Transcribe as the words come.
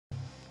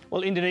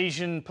Well,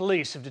 Indonesian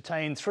police have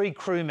detained 3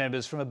 crew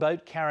members from a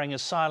boat carrying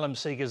asylum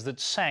seekers that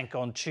sank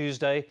on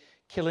Tuesday,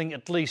 killing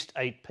at least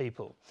 8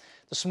 people.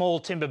 The small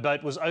timber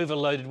boat was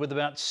overloaded with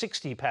about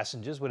 60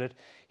 passengers when it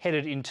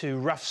headed into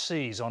rough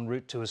seas en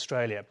route to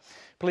Australia.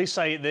 Police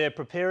say they're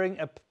preparing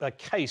a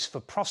case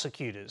for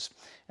prosecutors,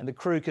 and the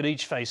crew could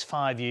each face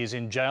 5 years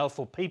in jail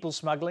for people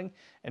smuggling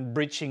and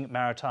breaching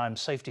maritime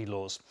safety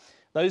laws.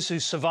 Those who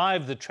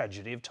survived the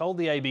tragedy have told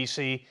the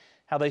ABC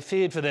how they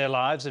feared for their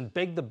lives and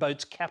begged the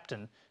boat's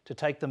captain to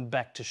take them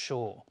back to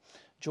shore.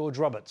 George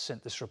Roberts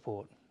sent this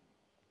report.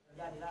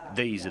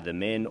 These are the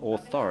men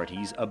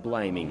authorities are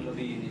blaming.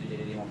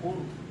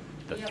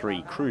 The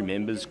 3 crew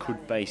members could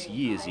face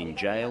years in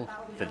jail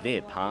for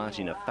their part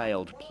in a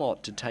failed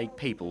plot to take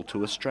people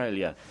to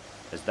Australia.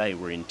 As they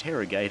were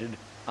interrogated,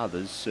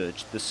 others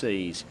searched the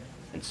seas,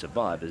 and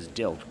survivors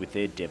dealt with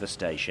their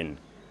devastation.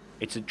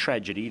 It's a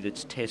tragedy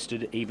that's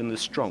tested even the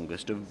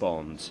strongest of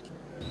bonds.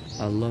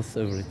 I lost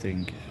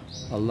everything.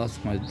 I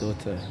lost my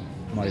daughter,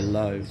 my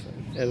life,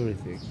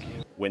 everything.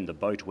 When the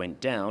boat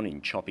went down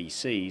in choppy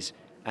seas,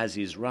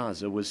 Aziz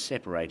Raza was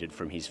separated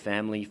from his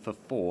family for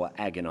 4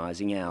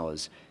 agonising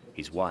hours.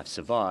 His wife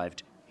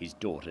survived, his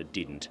daughter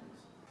didn't.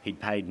 He'd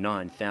paid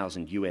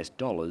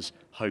 $9,000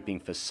 hoping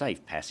for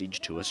safe passage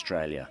to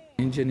Australia.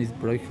 Engine is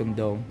broken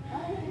down,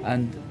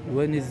 and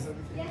when it's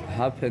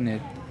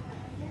happening,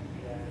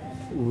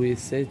 we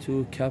say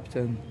to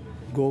captain,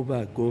 go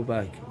back, go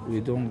back. We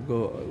don't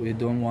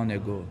want to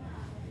go.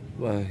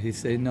 Well, he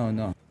said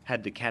no.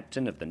 Had the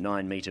captain of the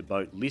 9-metre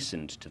boat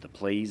listened to the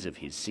pleas of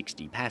his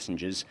 60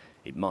 passengers,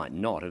 it might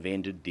not have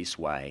ended this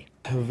way.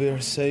 We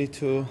say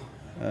to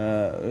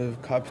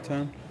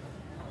captain,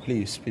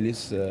 please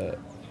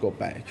go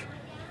back.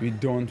 We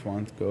don't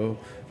want to go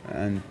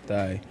and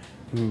die.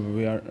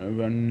 We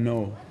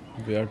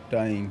are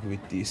dying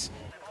with this.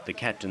 The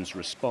captain's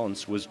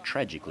response was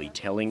tragically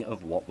telling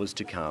of what was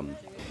to come.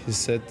 He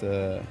said,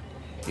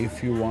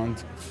 if you want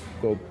to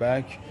go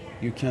back,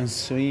 you can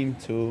swim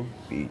to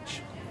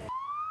beach.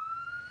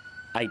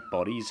 8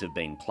 bodies have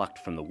been plucked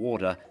from the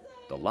water.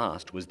 The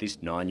last was this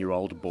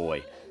 9-year-old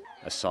boy,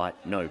 a sight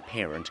no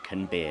parent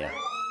can bear.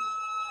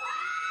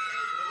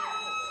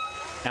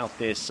 Out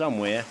there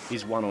somewhere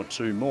is 1 or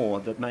 2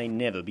 more that may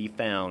never be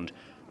found.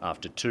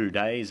 After 2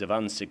 days of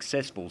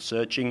unsuccessful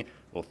searching,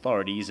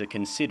 authorities are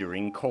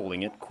considering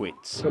calling it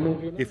quits.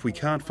 If we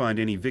can't find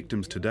any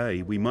victims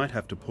today, we might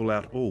have to pull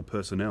out all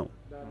personnel.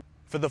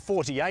 For the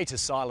 48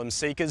 asylum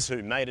seekers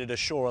who made it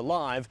ashore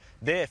alive,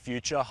 their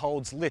future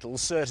holds little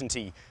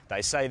certainty.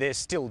 They say they're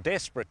still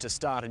desperate to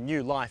start a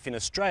new life in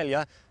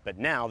Australia, but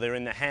now they're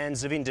in the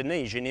hands of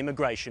Indonesian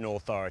immigration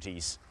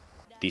authorities.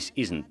 This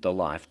isn't the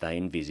life they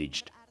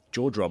envisaged.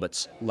 George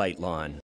Roberts, Late Line.